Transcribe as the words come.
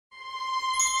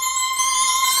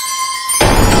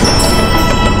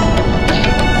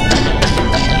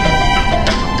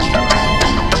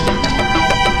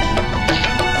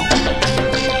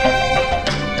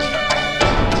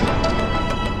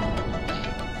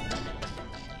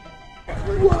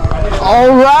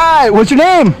All right. What's your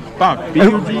name? Bob.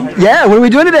 B-U-G. Yeah. What are we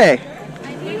doing today?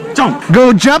 Jump.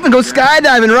 Go jump and go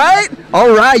skydiving, right?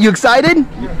 All right. You excited?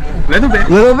 Little bit.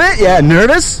 Little bit? Yeah.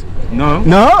 Nervous? No.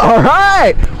 No? All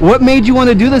right. What made you want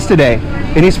to do this today?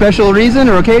 Any special reason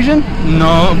or occasion?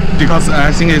 No, because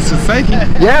I think it's exciting.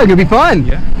 Yeah, it's gonna be fun.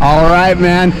 Yeah. All right,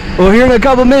 man. Well, here in a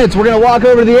couple minutes, we're gonna walk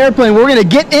over to the airplane. We're gonna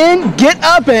get in, get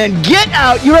up, and get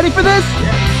out. You ready for this?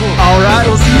 Yeah, cool. All right,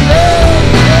 we'll see you there.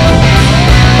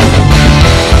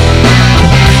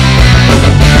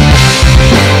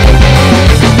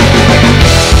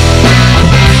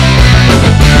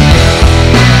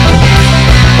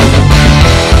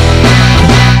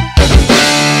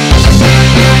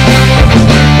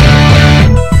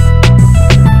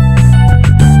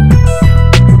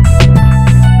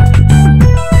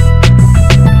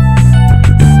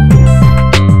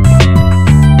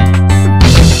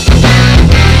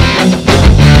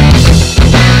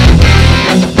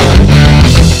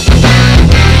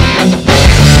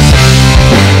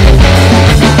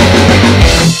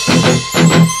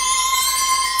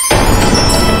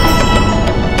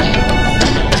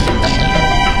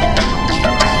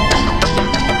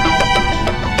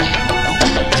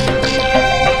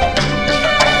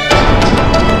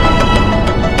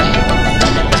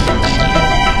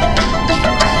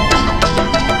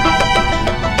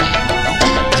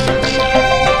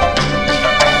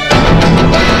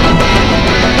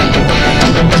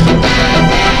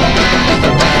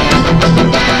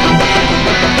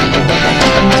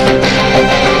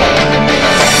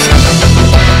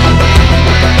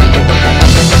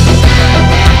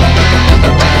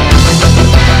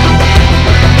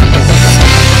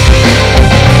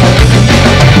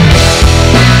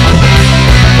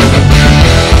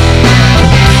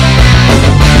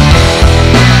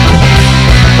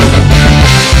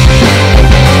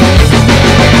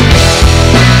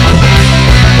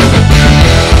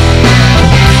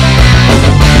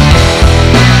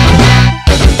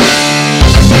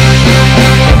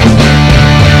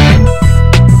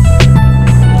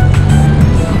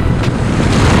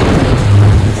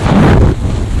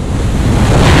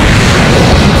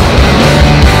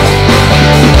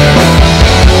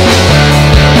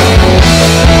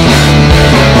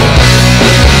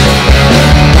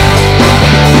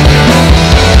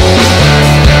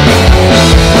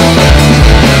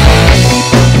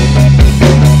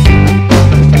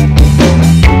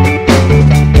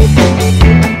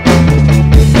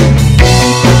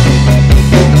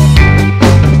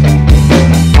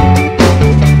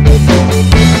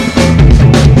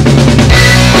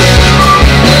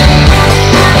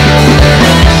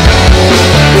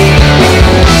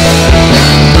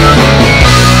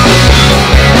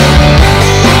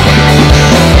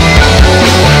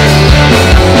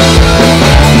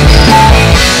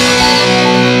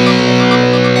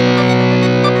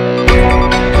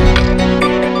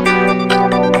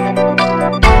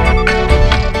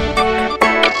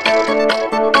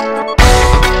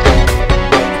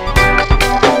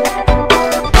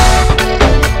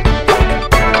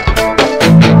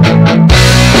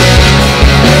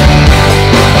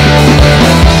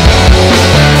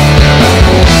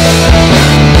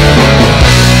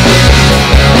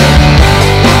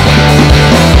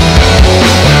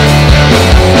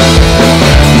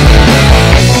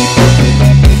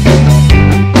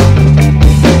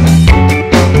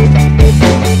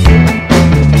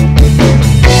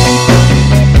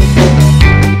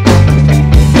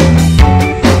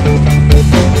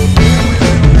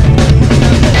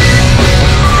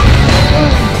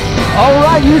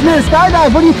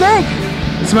 Skydive, what do you think?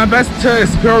 It's my best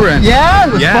experience. Yeah?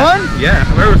 It was fun? Yeah,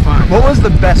 very fun. What was the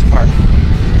best part?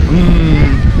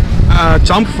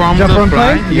 Jump from the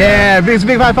plane? Yeah, big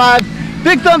high five.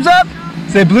 Big thumbs up.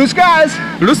 Say blue skies.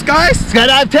 Blue skies.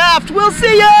 Skydive Taft. We'll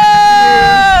see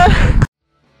ya!